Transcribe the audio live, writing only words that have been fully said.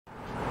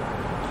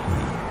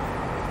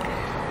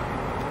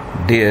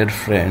Dear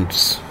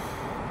friends,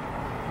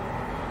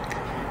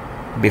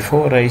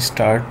 before I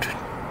start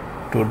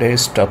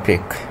today's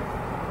topic,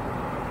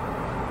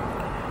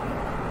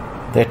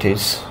 that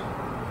is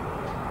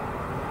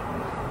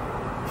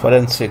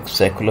forensic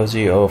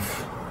psychology of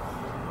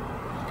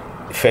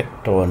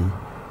effect on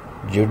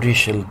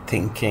judicial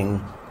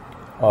thinking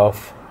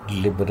of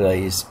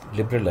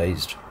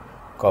liberalized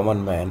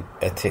common man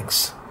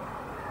ethics,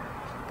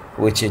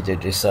 which is a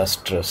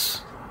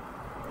disastrous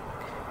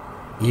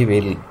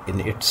evil in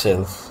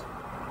itself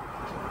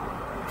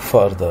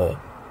for the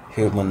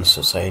human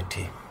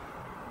society.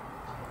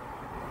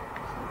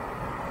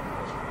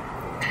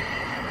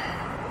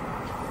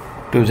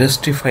 To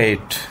justify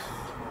it,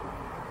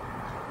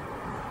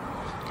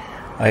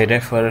 I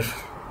refer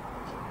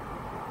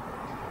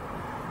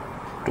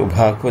to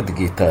Bhagavad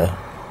Gita,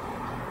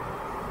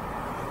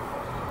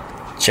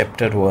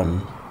 chapter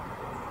 1,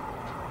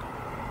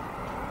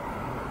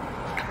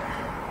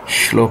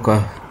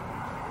 shloka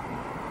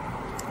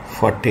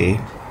 40,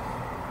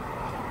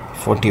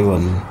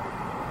 41,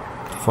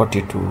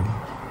 42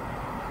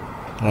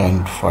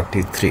 and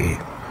 43.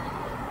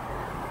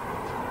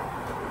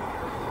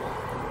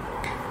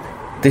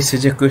 This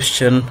is a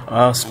question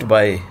asked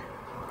by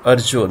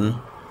Arjun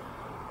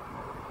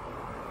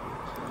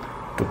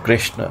to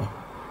Krishna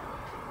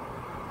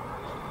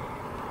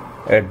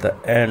at the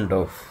end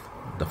of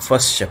the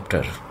first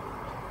chapter,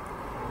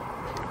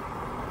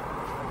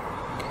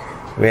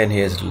 when he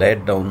has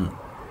laid down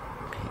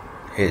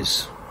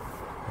his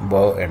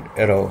bow and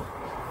arrow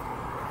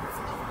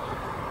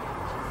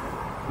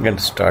and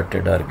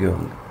started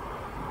arguing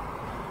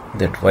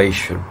that why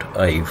should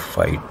I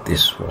fight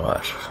this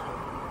war.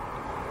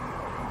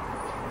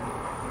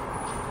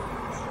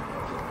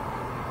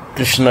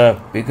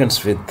 Krishna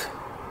begins with,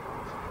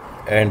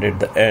 and at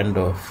the end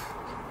of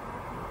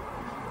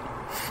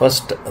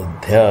first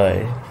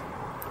adhyay,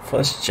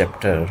 first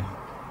chapter,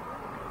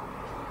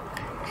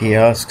 he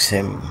asks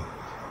him,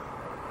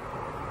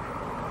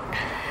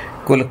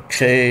 Kul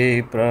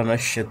kshay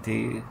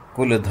pranashyati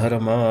kul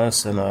dharma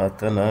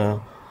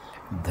sanatana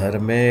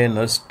dharme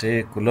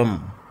naste kulam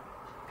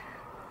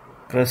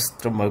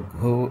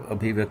prastramagho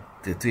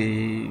abhivaktiti.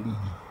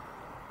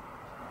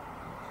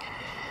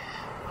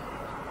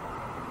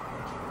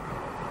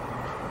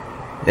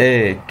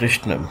 Hey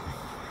Krishna,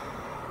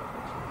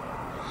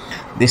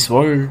 this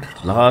world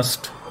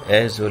lasts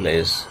as well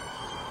as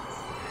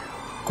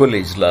Kul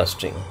is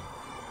lasting.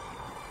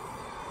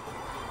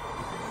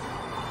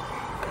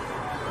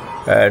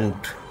 And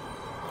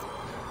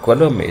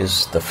Kulam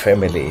is the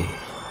family.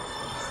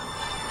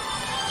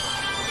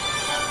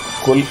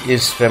 Kul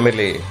is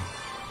family.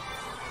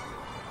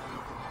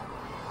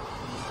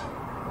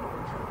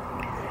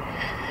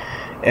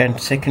 And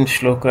second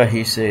shloka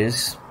he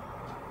says,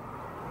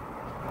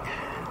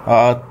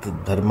 At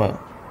dharma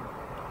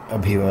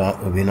abhivat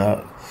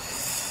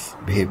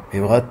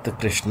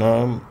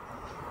Krishna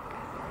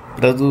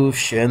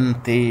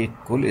pradushyanti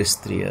kul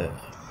istriya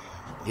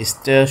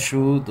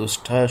istyashu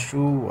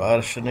dushtashu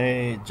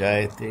varshane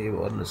jayate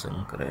varna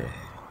sankare.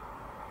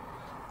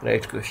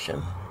 Right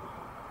question.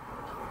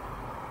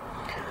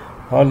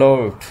 Oh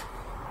Lord,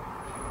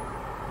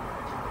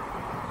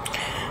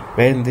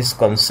 when this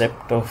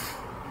concept of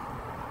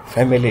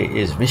family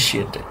is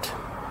vitiated,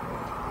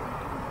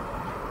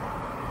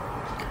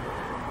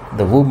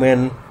 the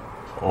woman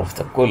of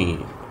the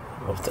kul,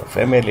 of the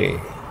family,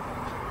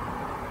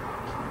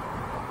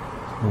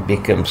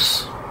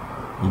 becomes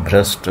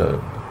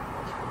bhrashta,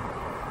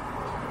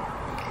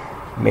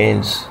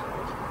 means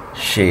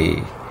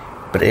she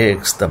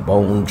breaks the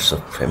bounds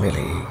of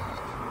family.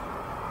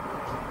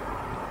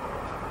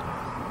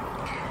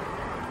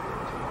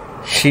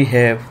 She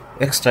have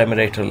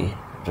extramarital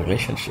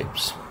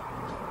relationships.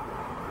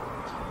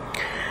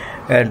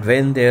 And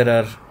when there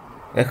are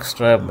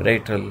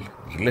extramarital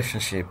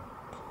relationship,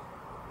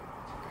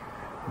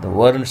 the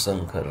Varna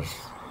Sankar,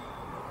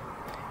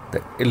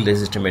 the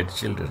illegitimate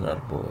children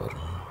are born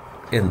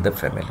in the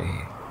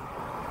family.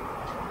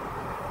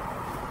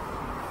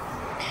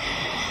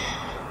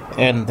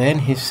 And then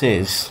he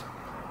says,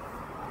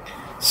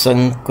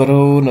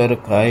 Sankaro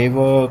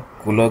narakaiva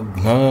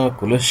kulagna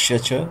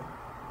kulasyacha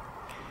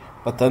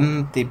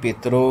patanti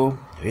pitro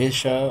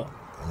vesha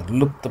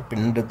lupta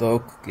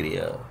pindadok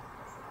kriya.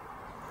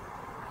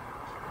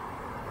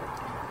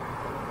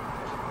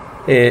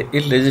 A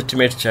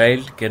illegitimate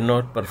child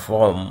cannot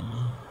perform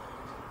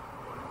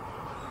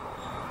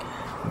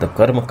the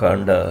karma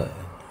kanda,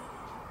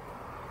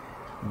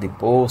 the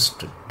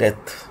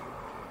post-death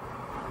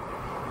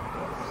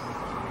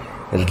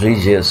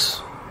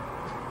religious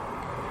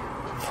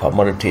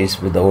formalities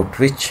without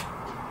which,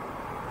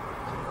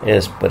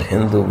 as per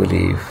Hindu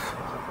belief,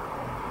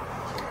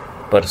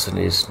 person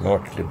is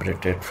not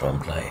liberated from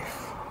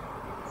life,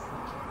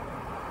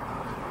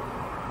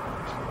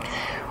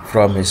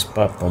 from his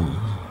papam,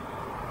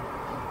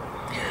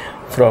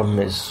 from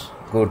his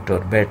good or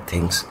bad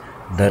things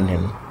done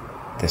in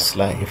this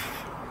life.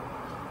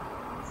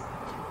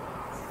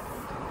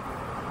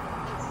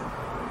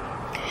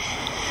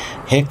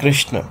 Hey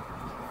Krishna,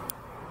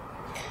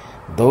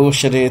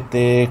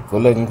 दोषरेते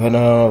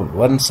कुलंघना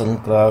one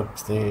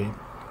संक्रांते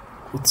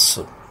उत्स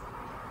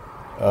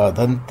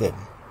आदंत्य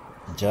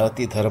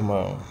जाति धर्म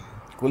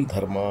कुल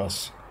धर्मास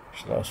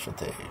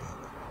शाश्वते.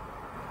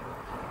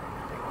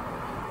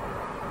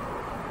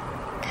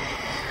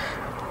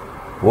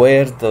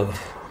 Where the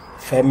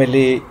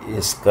family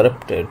is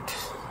corrupted,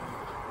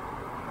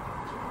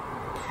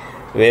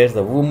 where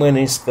the woman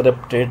is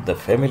corrupted, the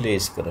family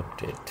is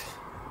corrupted.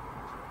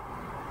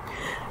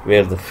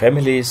 Where the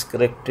family is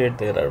corrupted,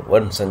 there are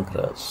one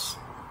sankras,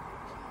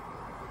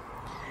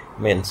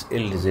 means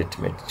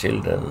illegitimate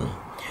children.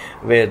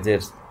 Where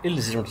there's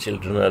illegitimate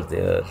children are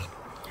there,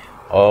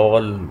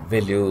 all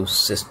value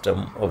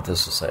system of the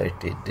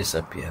society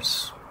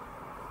disappears.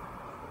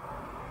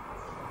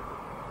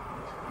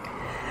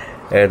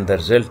 And the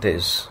result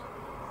is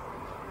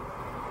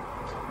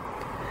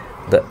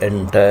the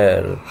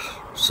entire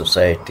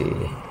society,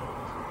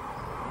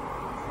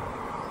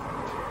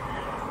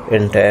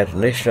 entire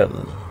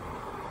nation,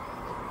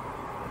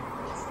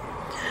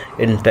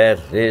 entire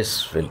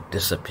race will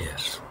disappear.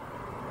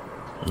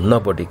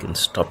 Nobody can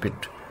stop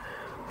it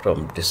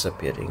from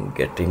disappearing,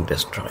 getting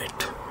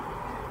destroyed.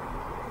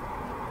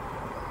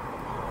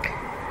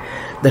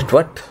 That's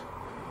what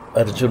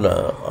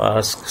Arjuna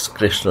asks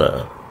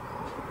Krishna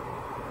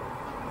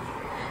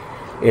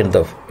at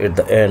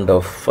the end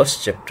of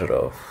first chapter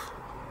of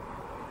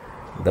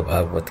the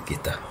Bhagavad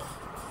Gita.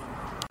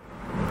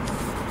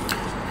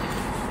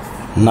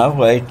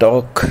 Now I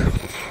talk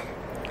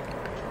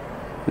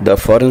the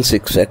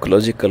forensic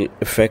psychological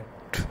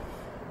effect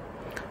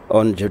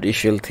on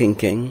judicial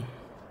thinking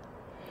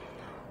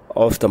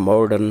of the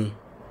modern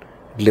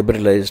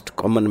liberalized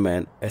common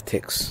man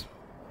ethics,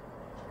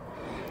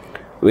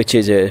 which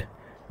is a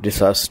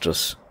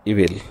disastrous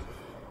evil.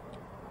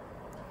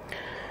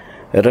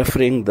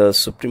 Referring the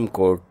Supreme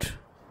Court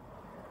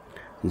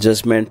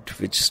judgment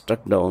which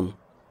struck down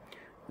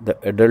the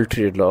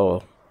adultery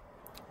law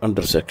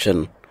under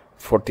section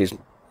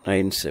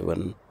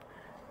 49(7)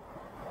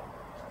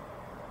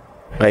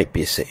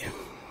 IPC,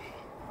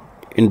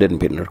 Indian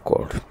Penal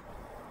Code.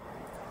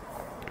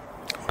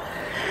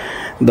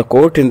 The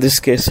court in this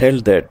case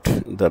held that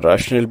the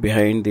rationale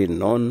behind the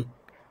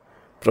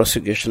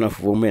non-prosecution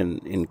of women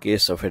in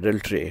case of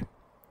adultery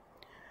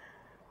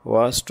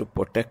was to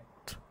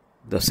protect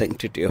the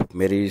sanctity of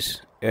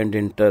marriage and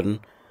in turn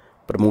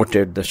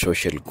promoted the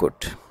social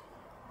good.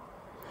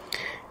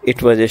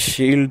 It was a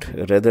shield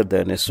rather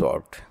than a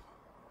sword,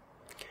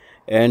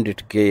 and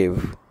it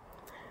gave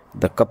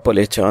the couple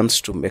a chance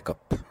to make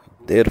up.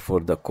 Therefore,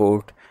 the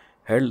court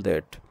held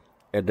that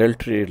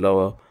adultery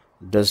law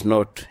does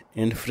not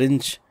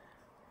infringe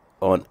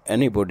on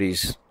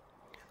anybody's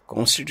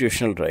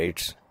constitutional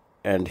rights,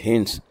 and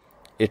hence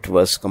it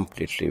was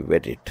completely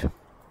valid.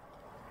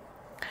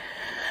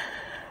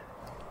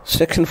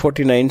 Section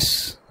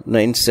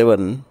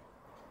 49(7)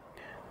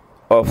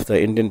 of the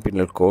Indian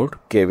Penal Code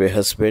gave a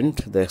husband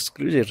the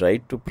exclusive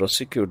right to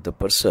prosecute the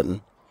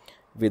person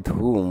with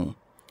whom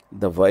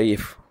the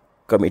wife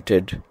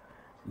committed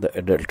the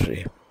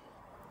adultery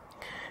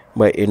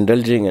by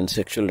indulging in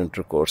sexual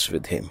intercourse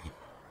with him.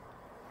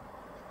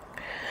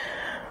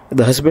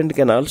 The husband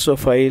can also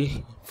file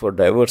for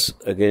divorce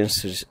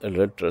against his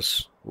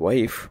adulterous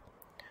wife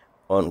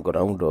on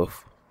ground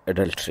of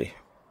adultery.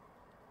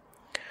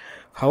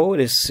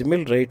 However, a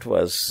similar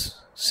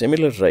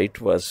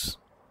right was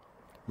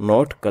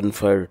not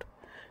conferred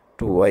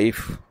to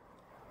wife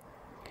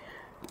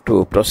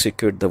to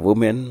prosecute the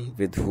woman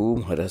with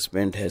whom her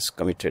husband has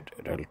committed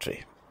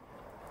adultery.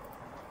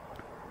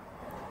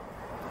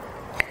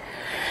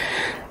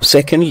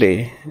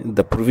 Secondly,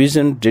 the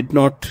provision did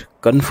not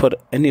confer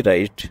any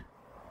right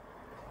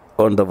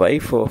on the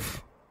wife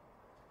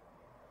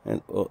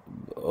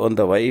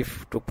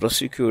to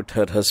prosecute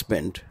her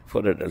husband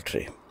for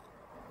adultery.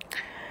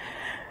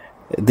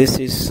 This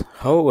is,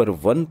 however,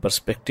 one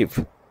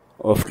perspective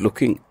of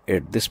looking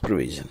at this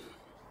provision.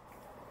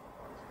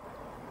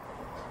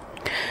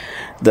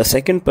 The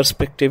second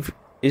perspective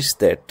is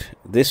that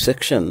this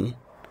section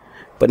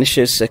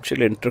punishes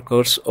sexual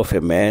intercourse of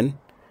a man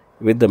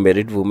with the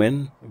married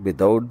woman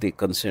without the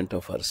consent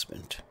of her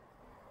husband.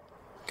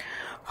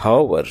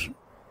 However,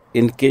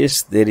 in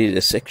case there is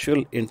a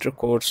sexual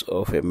intercourse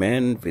of a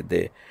man with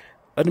an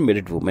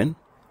unmarried woman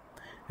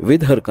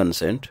with her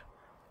consent,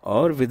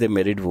 or with a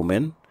married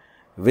woman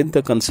with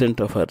the consent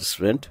of her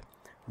husband,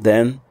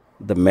 then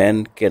the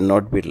man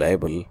cannot be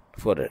liable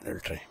for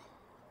adultery.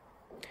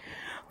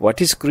 What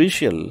is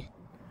crucial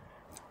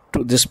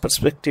to this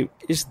perspective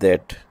is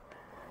that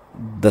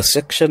the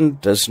section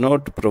does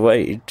not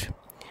provide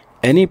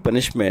any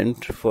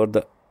punishment for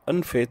the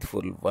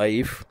unfaithful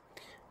wife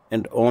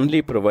and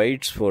only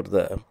provides for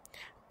the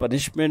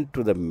punishment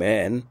to the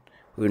man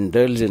who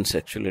indulges in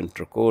sexual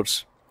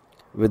intercourse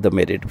with the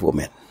married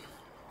woman.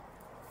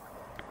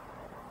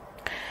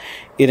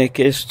 In a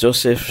case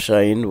Joseph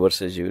Shine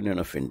versus Union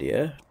of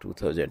India,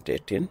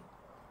 2018,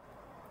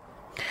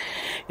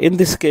 in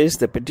this case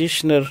the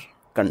petitioner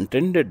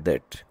contended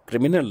that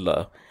criminal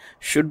law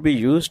should be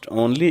used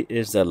only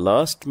as the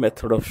last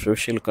method of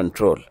social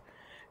control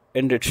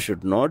and it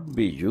should not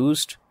be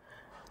used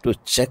to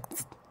check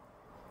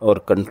or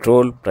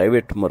control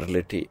private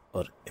morality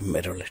or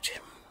immorality.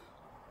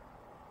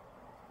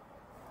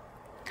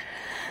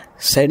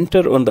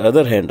 Center, on the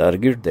other hand,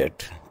 argued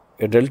that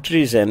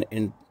adultery is an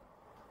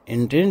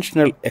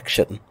intentional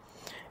action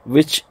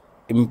which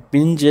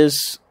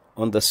impinges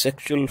on the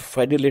sexual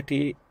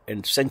fidelity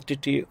and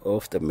sanctity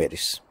of the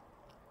marriage.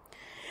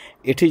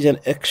 It is an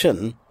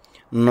action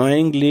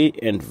knowingly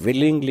and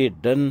willingly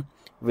done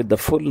with the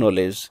full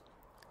knowledge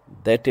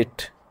that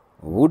it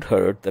would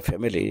hurt the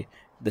family,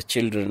 the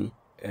children,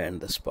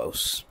 and the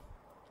spouse.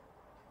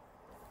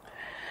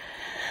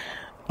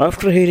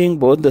 After hearing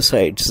both the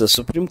sides, the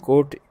Supreme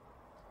Court,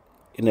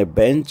 in a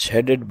bench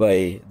headed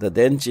by the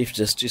then Chief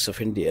Justice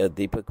of India,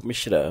 Deepak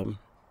Mishra,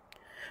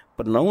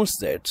 pronounced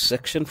that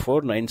Section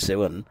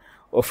 497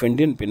 of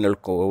Indian Penal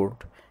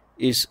Code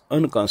is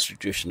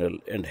unconstitutional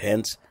and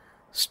hence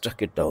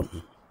struck it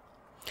down.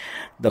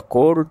 The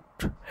court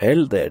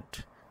held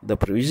that the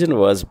provision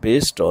was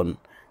based on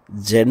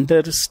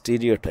gender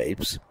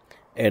stereotypes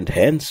and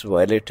hence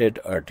violated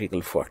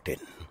Article 14,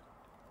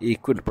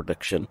 equal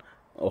protection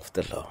of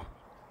the law,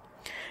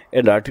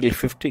 and Article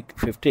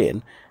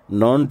 15,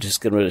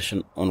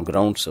 non-discrimination on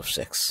grounds of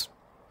sex,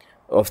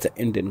 of the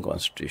Indian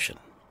Constitution.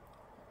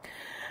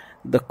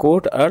 The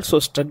court also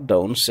struck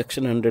down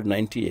Section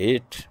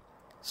 198,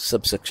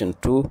 subsection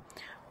 2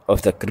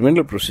 of the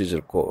Criminal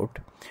Procedure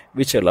Code,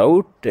 which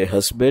allowed a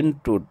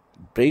husband to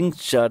bring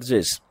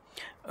charges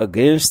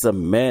against the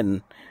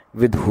man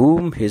with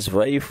whom his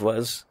wife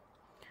was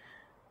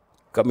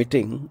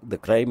committing the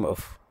crime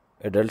of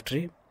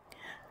adultery.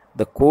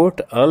 The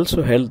court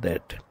also held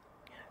that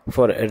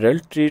for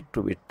adultery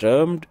to be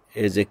termed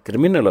as a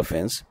criminal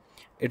offense,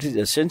 it is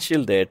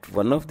essential that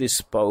one of the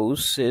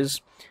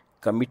spouses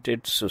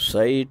committed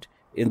suicide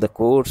in the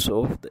course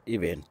of the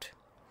event,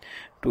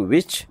 to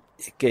which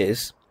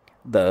case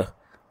the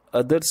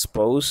other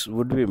spouse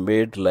would be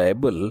made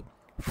liable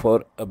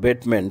for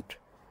abetment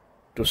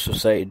to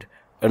suicide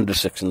under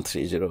Section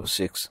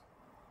 306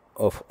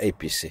 of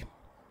IPC.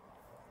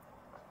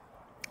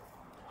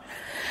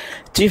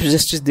 Chief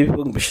Justice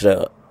Deepak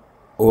Mishra,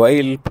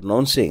 while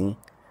pronouncing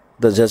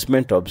the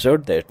judgment,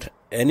 observed that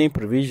any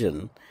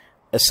provision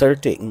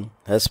asserting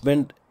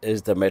husband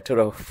is a master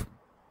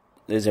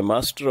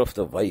of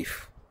the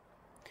wife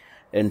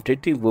and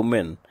treating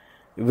women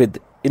with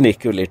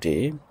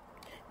inequality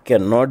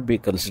cannot be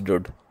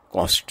considered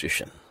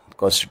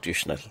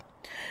constitutional.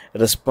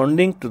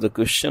 Responding to the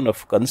question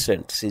of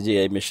consent,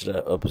 CJI Mishra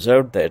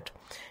observed that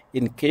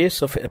in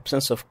case of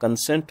absence of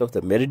consent of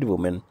the married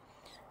woman,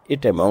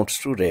 it amounts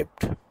to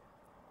rape.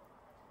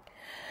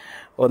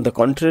 On the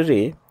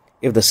contrary,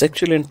 if the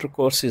sexual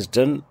intercourse is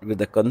done with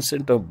the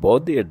consent of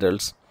both the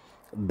adults,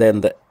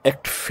 then the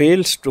act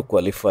fails to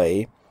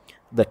qualify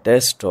the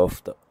test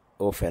of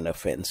an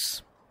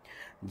offence.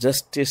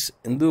 Justice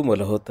Indu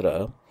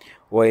Malhotra,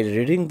 while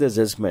reading the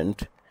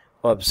judgment,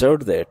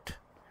 observed that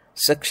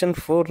Section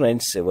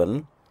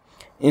 497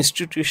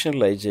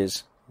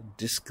 institutionalizes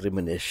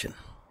discrimination,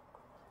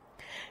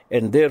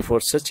 and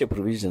therefore such a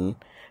provision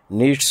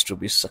needs to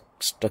be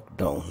struck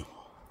down.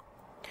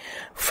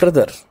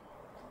 Further,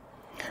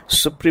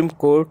 Supreme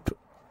Court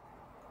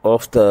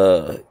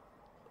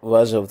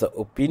was of the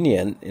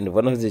opinion in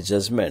one of the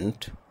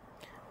judgment,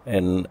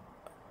 and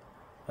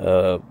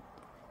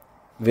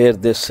where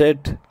they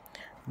said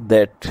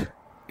that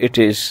it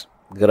is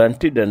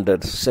granted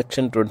under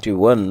Section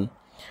 21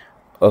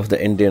 of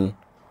the Indian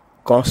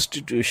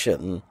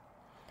Constitution,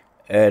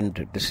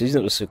 and decision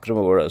of the Supreme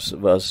Court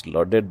was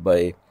lauded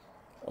by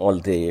all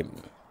the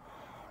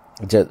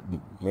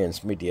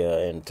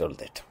media and all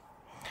that.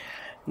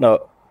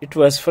 Now, it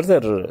was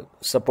further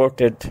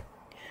supported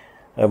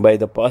by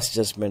the past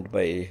judgment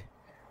by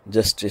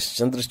Justice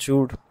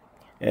Chandrachud,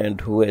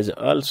 and who has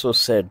also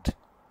said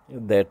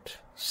that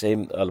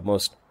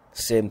almost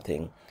same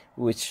thing,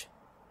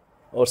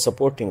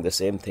 supporting the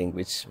same thing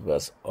which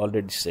was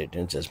already said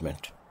in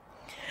judgment.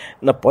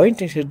 Now,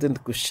 point here in the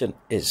question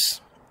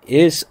is,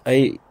 as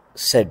I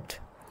said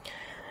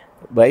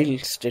while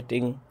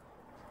stating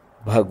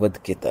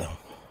Bhagavad Gita,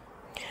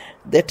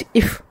 that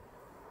if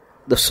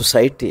the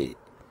society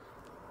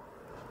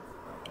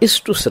is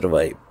to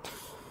survive,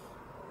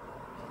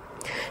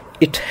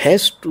 it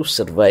has to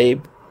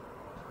survive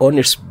on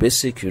its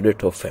basic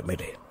unit of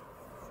family.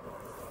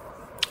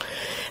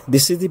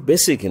 This is the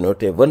basic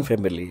unit. One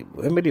family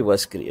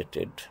was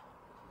created,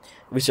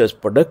 which was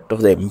product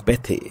of the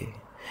empathy,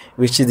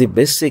 which is the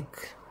basic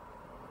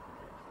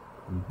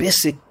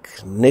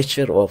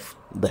nature of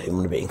the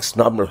human beings,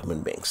 normal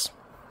human beings.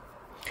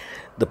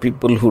 The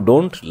people who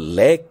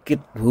lack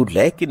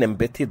in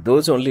empathy,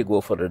 those only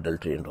go for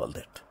adultery and all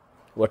that.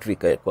 What we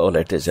call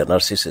it as a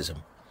narcissism.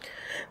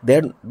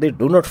 They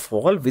do not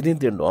fall within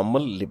the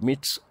normal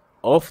limits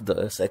of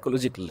the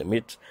psychological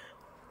limits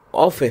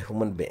of a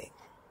human being.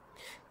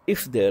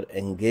 If they are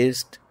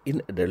engaged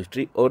in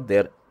adultery or they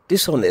are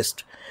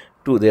dishonest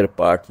to their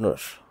partner,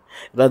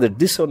 rather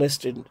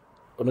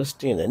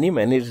honesty in any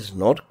manner is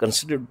not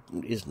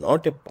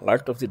a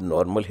part of the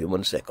normal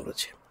human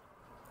psychology.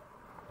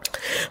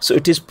 So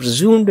it is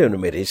presumed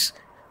in marriage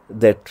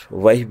that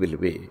wife will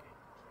be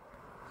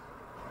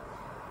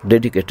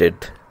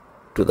dedicated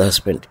to the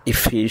husband.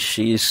 If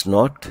she is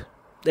not,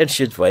 then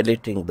she is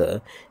violating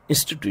the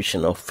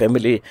institution of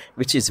family,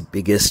 which is the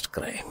biggest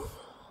crime.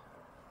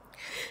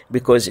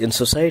 Because in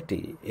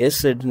society, as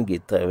said in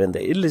Gita, when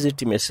the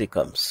illegitimacy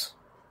comes,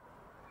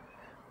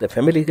 the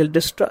family will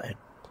destroy.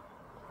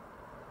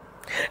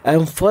 I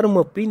am firm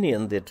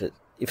opinion that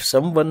if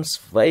someone's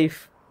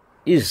wife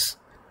is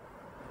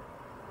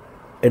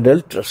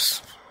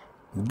adulterous,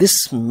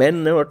 this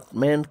man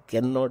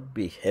cannot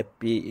be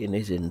happy in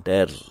his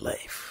entire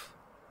life.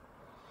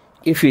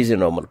 If he is a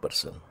normal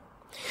person.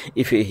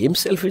 If he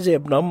himself is an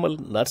abnormal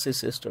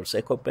narcissist or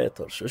psychopath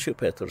or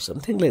sociopath or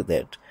something like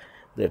that,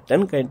 there are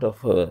 10 kinds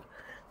of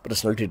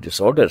personality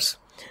disorders.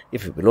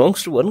 If he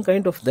belongs to one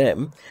kind of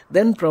them,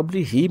 then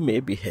probably he may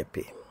be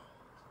happy.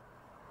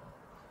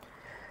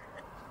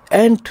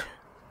 And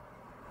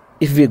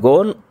if we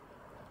go on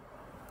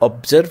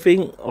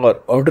observing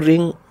or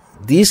ordering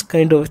these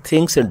kind of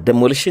things and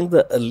demolishing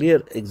the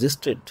earlier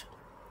existed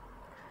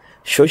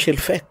social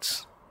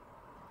facts,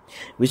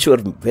 which were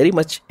very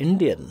much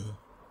Indian,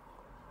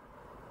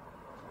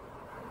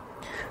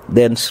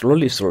 then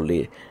slowly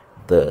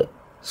the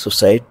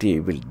society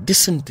will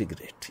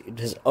disintegrate. It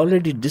has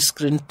already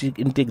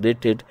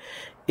disintegrated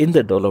in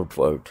the developed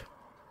world.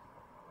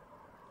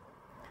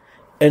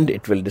 And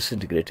it will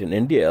disintegrate in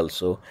India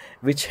also,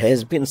 which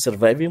has been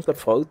surviving for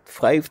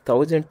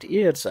 5,000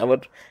 years.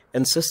 Our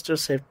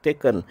ancestors have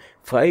taken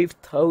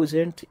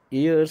 5,000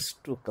 years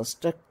to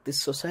construct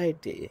this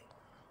society.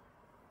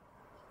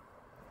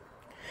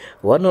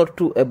 One or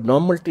two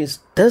abnormalities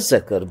does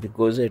occur,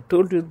 because I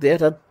told you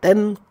there are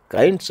 10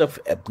 kinds of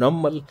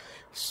abnormal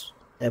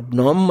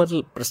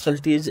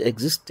personalities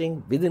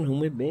existing within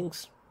human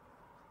beings.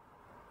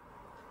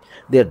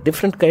 They are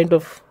different kind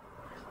of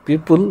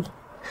people.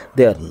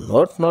 They are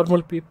not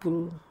normal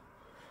people.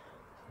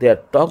 They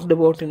are talked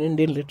about in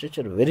Indian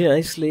literature very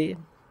nicely,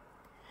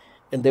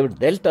 and they were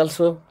dealt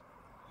also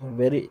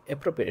very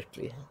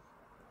appropriately.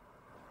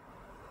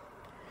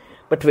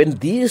 But when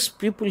these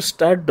people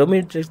start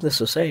dominating the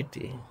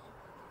society,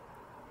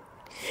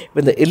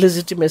 when the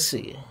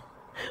illegitimacy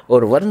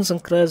or Varna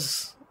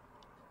Sankras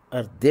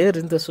are there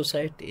in the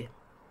society,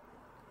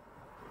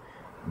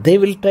 they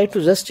will try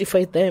to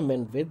justify them,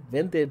 and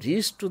when they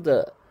reach to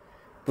the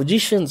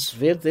positions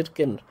where they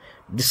can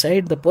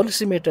decide the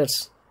policy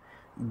matters,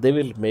 they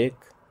will make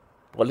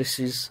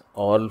policies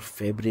all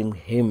favoring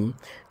him,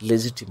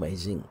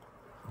 legitimizing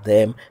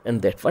them.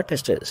 And that's what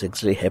has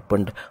actually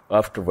happened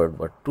after World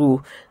War II,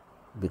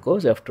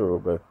 because after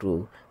World War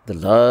II, the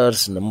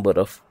large number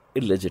of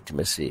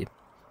illegitimacy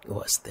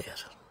was there.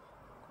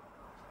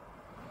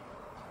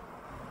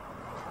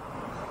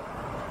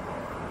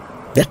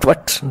 That's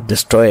what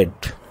destroyed.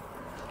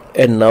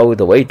 And now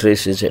the white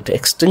race is at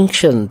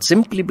extinction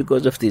simply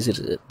because of this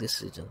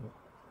decision.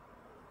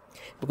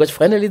 Because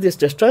finally this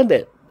destroyed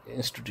the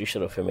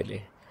institution of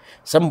family.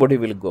 Somebody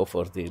will go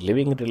for the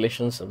living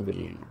relations, and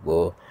will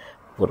go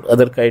for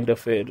other kind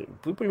of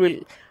people will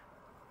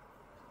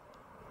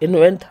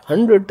invent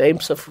 100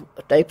 types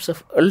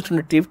of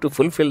alternative to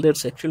fulfill their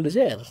sexual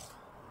desire.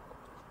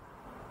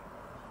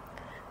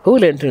 Who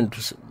will enter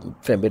into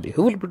family?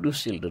 Who will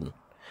produce children?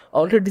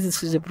 Already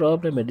this is a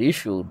problem and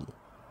issue.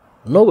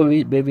 No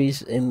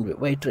babies in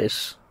white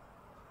race.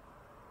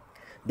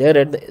 They are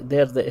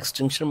the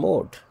extinction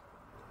mode.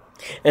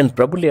 And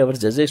probably our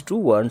judges too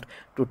want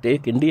to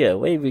take India.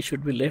 Why we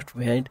should be left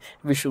behind?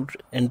 We should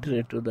enter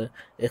into the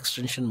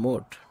extinction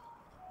mode.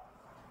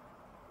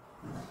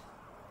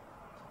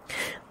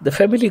 The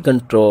family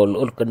control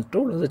or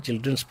control of the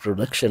children's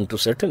production to a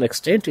certain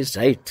extent is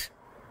right.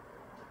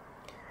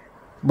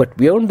 But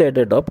beyond that,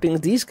 adopting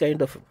these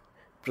kind of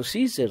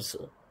procedures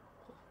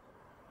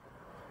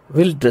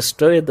will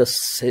destroy the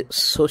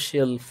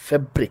social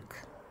fabric,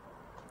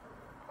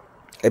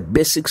 a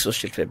basic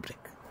social fabric.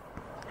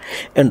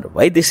 And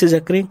why this is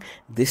occurring?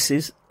 This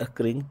is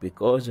occurring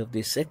because of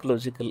the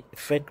psychological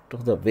effect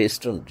of the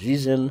Western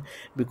region,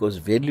 because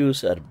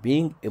values are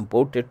being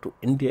imported to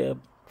India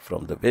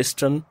from the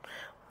Western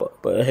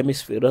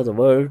hemisphere of the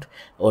world,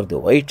 or the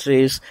white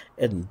race,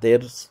 and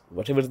there's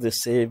whatever they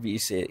say, we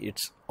say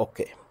it's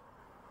okay.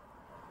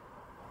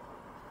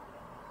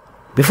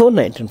 Before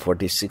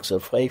 1946 or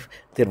 5,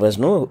 there was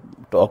no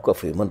talk of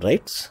human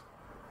rights.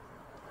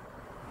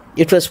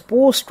 It was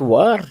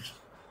post-war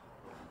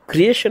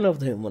creation of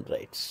the human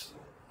rights,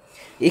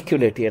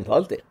 equality and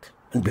all that.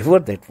 And before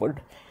that world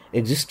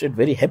existed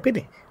very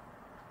happily.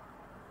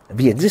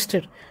 We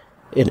existed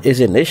as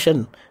a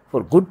nation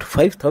for good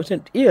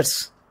 5,000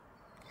 years.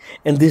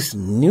 And this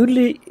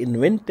newly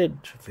invented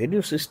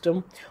value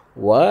system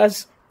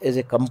was as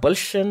a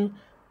compulsion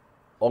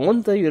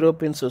on the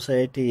European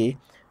society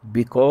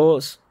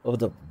because of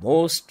the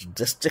most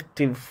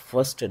destructive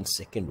First and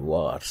Second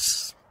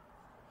Wars.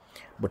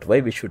 But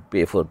why we should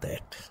pay for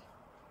that?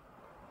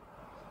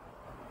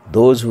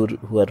 Those who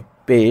are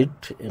paid,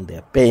 and they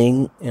are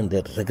paying, and they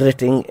are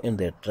regretting, and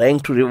they are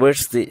trying to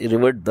reverse the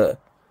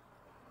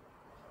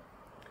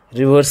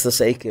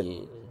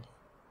cycle,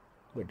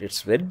 But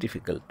it's very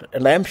difficult.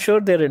 And I am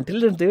sure they are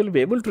intelligent, they will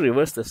be able to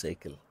reverse the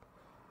cycle.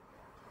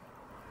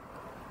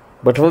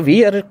 But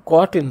we are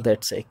caught in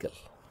that cycle.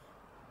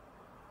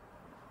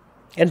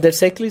 And that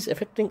cycle is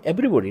affecting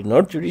everybody,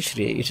 not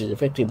judiciary. It is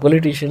affecting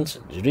politicians,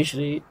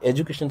 judiciary,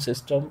 education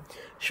system,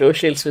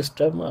 social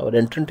system, our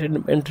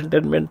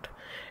entertainment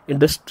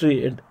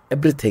industry, and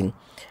everything.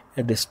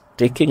 And it's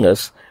taking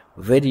us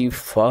very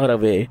far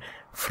away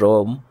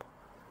from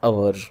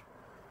our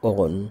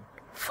own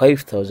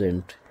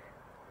 5,000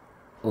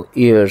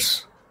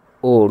 years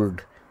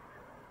old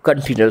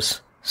continuous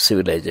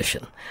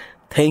civilization.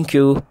 Thank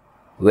you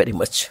very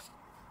much.